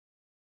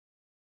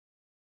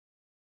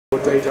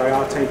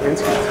DJR Team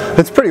Penske.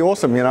 It's pretty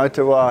awesome, you know,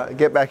 to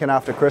get back in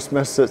after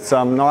Christmas. It's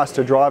nice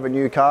to drive a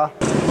new car,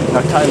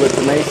 tailored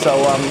to me. So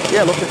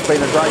yeah, look, it's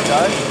been a great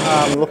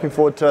day. Looking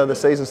forward to the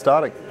season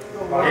starting.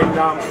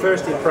 And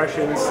first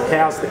impressions,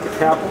 how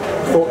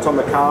thoughts on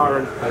the car,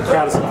 and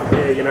how does it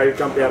compare? You know, you've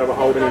jumped out of a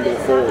Holden into a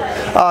Ford.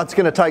 It's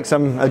going to take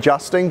some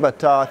adjusting,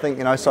 but I think,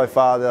 you know, so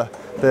far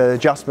the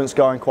adjustment's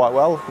going quite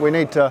well. We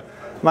need to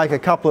make a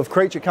couple of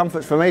creature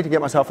comforts for me to get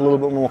myself a little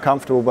bit more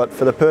comfortable, but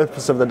for the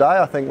purpose of the day,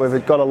 I think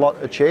we've got a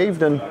lot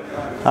achieved, and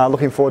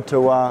looking forward to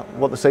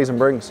what the season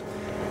brings.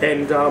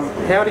 And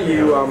how are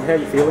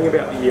you feeling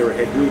about the year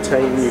ahead? New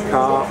team, new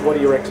car. What are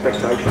your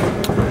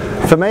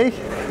expectations? For me,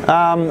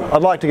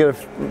 I'd like to get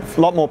a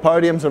lot more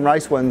podiums and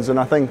race wins, and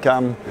I think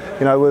you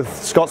know, with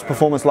Scott's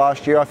performance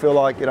last year, I feel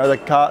like, you know,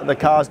 the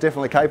car's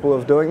definitely capable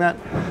of doing that.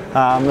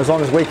 As long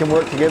as we can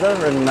work together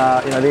and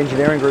you know, the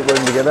engineering group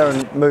working together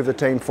and move the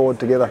team forward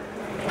together.